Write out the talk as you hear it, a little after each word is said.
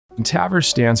And TAVR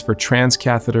stands for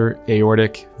Transcatheter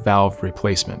Aortic Valve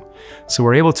Replacement. So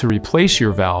we're able to replace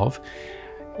your valve,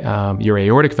 your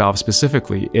aortic valve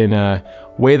specifically, in a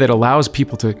way that allows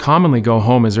people to commonly go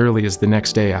home as early as the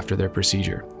next day after their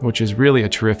procedure, which is really a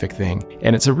terrific thing.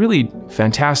 And it's a really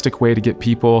fantastic way to get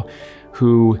people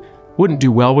who wouldn't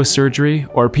do well with surgery,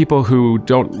 or people who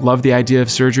don't love the idea of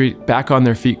surgery, back on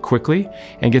their feet quickly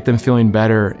and get them feeling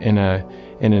better in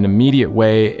an immediate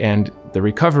way. And the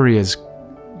recovery is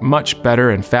much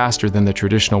better and faster than the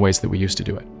traditional ways that we used to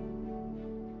do it.